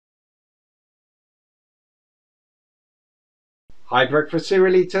Hi breakfast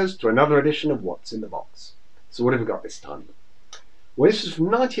cereal eaters, to another edition of What's in the Box. So what have we got this time? Well, this is from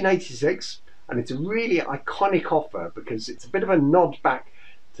 1986 and it's a really iconic offer because it's a bit of a nod back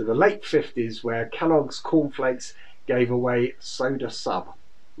to the late 50s where Kellogg's Cornflakes gave away soda sub.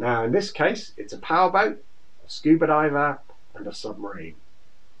 Now in this case it's a powerboat, a scuba diver and a submarine.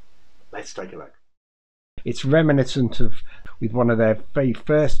 Let's take a look. It's reminiscent of with one of their very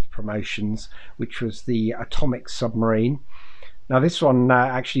first promotions, which was the atomic submarine. Now this one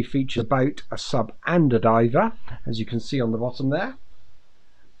actually features a boat, a sub and a diver, as you can see on the bottom there.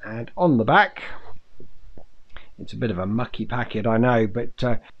 And on the back, it's a bit of a mucky packet, I know,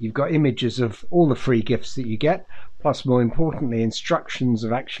 but you've got images of all the free gifts that you get, plus more importantly instructions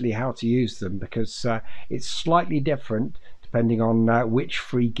of actually how to use them, because it's slightly different depending on which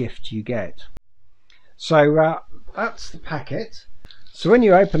free gift you get. So that's the packet. So when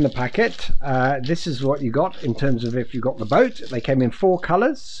you open the packet, this is what you got in terms of if you got the boat. They came in 4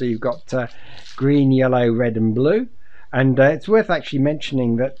 colours, so you've got green, yellow, red and blue. And it's worth actually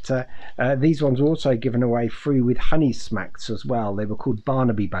mentioning that these ones were also given away free with honey smacks as well. They were called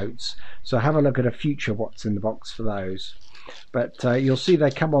Barnaby boats. So have a look at a future What's in the Box for those. But you'll see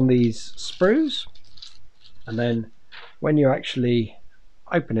they come on these sprues. And then when you actually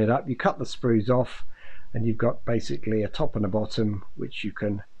open it up, you cut the sprues off. And you've got basically a top and a bottom which you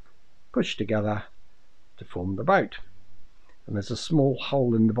can push together to form the boat. And there's a small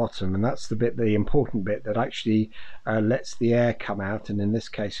hole in the bottom, and that's the important bit that actually lets the air come out, and in this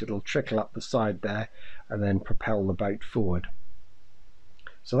case it'll trickle up the side there and then propel the boat forward.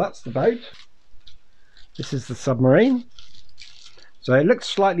 So that's the boat. This is the submarine. So it looks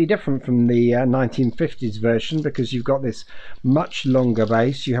slightly different from the 1950s version because you've got this much longer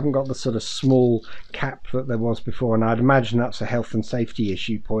base. You haven't got the sort of small cap that there was before, and I'd imagine that's a health and safety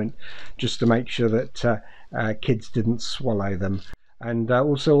issue point, just to make sure that kids didn't swallow them. And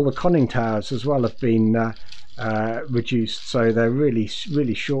also all the conning towers as well have been reduced, so they're really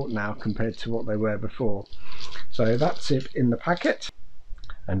short now compared to what they were before. So that's it in the packet,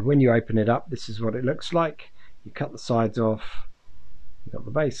 and when you open it up, this is what it looks like. You cut the sides off. You've got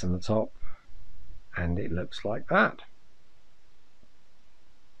the base and the top, and it looks like that.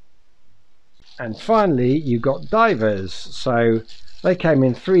 And finally you've got divers. So they came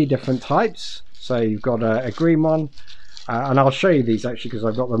in 3 different types. So you've got a green one, and I'll show you these actually because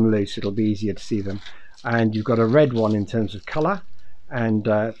I've got them loose, it'll be easier to see them. And you've got a red one in terms of colour, and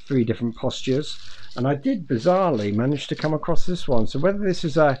 3 different postures. And I did bizarrely manage to come across this one, so whether this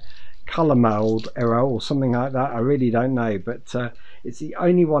is a colour mould error or something like that, I really don't know, but it's the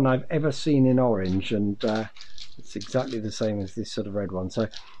only one I've ever seen in orange, and it's exactly the same as this sort of red one. So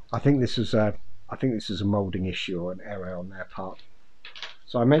I think this was a moulding issue or an error on their part.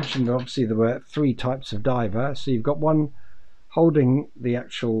 So I mentioned obviously there were 3 types of diver. So you've got one holding the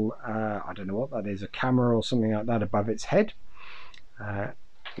actual I don't know what that is, a camera or something like that above its head.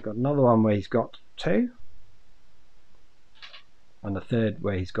 You've got another one where he's got 2, and a third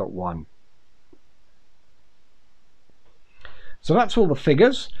where he's got 1. So that's all the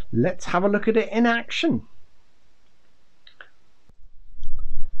figures. Let's have a look at it in action.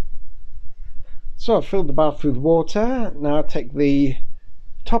 So I've filled the bath with water. Now I take the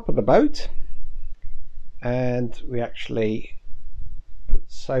top of the boat and we actually put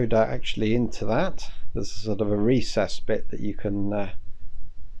soda into that. There's a sort of a recessed bit that you can sort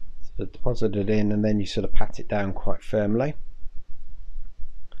of deposit it in, and then you sort of pat it down quite firmly.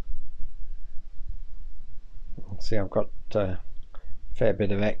 See, I've got a fair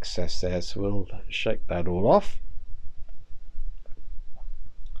bit of excess there, so we'll shake that all off.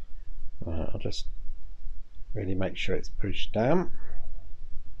 I'll just really make sure it's pushed down.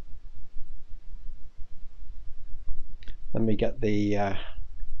 Then we get the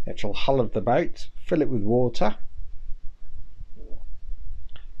actual hull of the boat, fill it with water.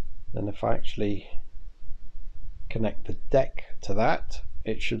 Then if I actually connect the deck to that,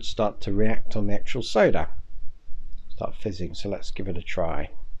 it should start to react on the actual soda. Start fizzing, so let's give it a try.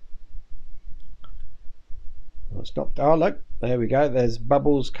 It's not, oh look, there we go, there's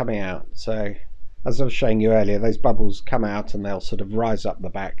bubbles coming out. So as I was showing you earlier, those bubbles come out and they'll sort of rise up the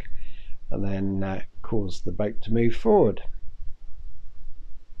back and then cause the boat to move forward.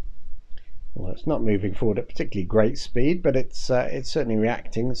 Well, it's not moving forward at particularly great speed, but it's certainly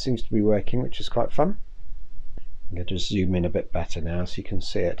reacting. It seems to be working, which is quite fun. I'm going to just zoom in a bit better now so you can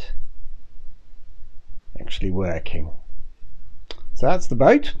see it actually working. So that's the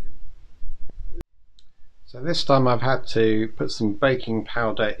boat. So this time I've had to put some baking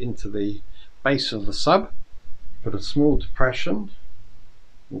powder into the base of the sub, put a small depression,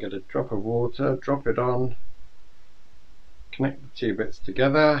 and get a drop of water, drop it on, connect the two bits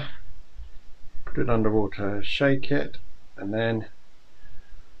together, put it underwater, shake it, and then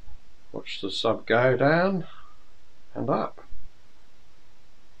watch the sub go down and up.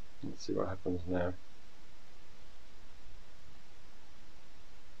 Let's see what happens now.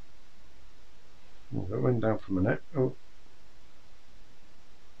 Oh, it went down for a minute. Oh,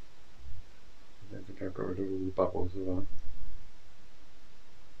 I don't think I got rid of all the bubbles as well.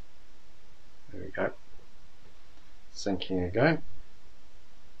 There we go. Sinking again.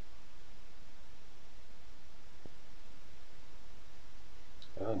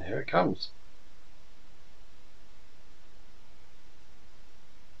 And here it comes.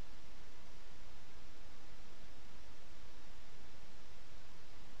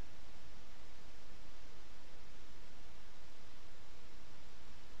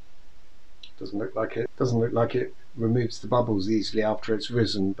 Doesn't look like it removes the bubbles easily after it's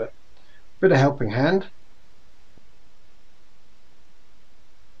risen, but a bit of helping hand.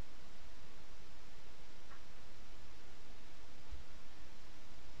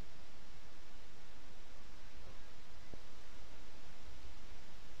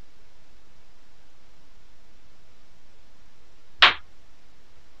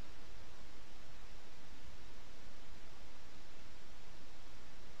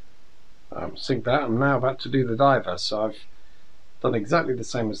 Sink that. I'm now about to do the diver, so I've done exactly the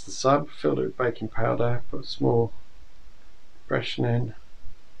same as the sub, filled it with baking powder, put a small impression in,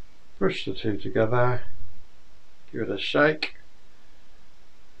 push the two together, give it a shake,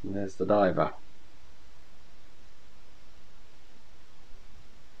 and there's the diver.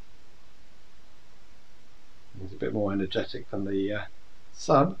 It's a bit more energetic than the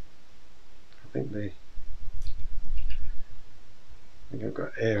sub. I think I've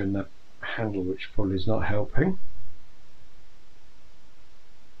got air in the handle, which probably is not helping.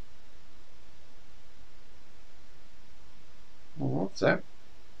 Well, what's that?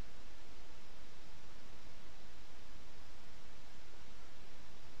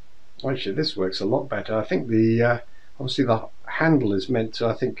 Actually, this works a lot better. I think the obviously the handle is meant to,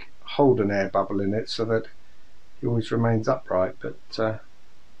 I think, hold an air bubble in it so that it always remains upright, but that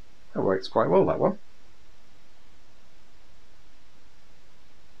works quite well, that one.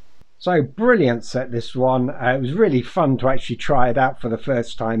 So brilliant set, this one. It was really fun to actually try it out for the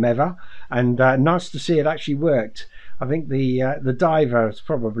first time ever, and nice to see it actually worked. I think the diver is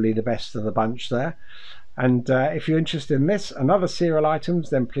probably the best of the bunch there. And if you're interested in this and other cereal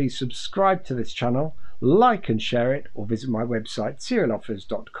items, then please subscribe to this channel, like and share it, or visit my website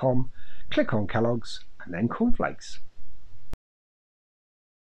cerealoffers.com, click on Kellogg's and then Cornflakes.